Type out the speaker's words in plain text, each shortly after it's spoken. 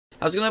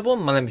How's it going,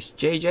 everyone? My name is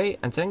JJ,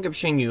 and today I'm going to be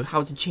showing you how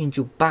to change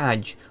your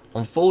badge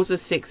on Forza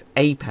 6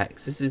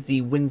 Apex. This is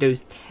the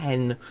Windows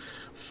 10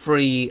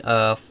 free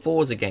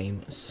Forza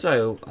game.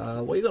 So,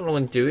 what you're going to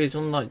want to do is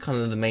on like kind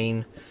of the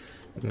main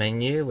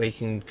menu where you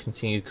can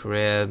continue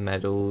career,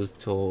 medals,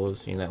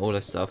 tours, you know, all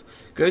that stuff.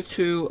 Go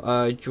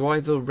to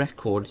driver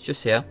record,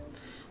 just here.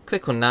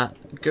 Click on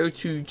that. Go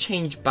to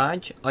change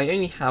badge. I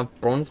only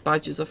have bronze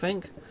badges, I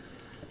think.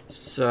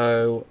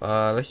 So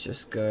let's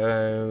just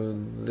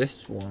go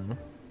this one,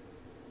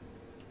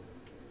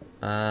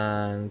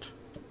 and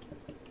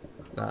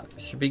that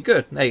should be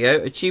good. There you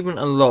go. Achievement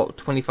unlocked,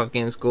 25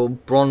 game score,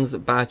 bronze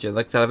badger.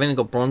 Like I said, I've only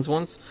got bronze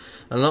ones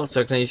unlocked, so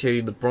I can only show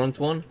you the bronze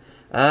one.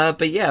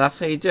 But yeah, that's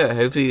how you do it.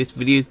 Hopefully this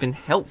video has been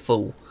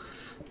helpful,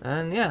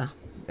 and yeah,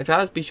 if it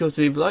has, be sure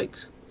to leave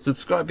likes,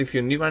 subscribe if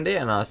you're new around here,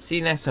 and I'll see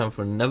you next time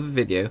for another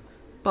video.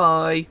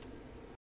 Bye.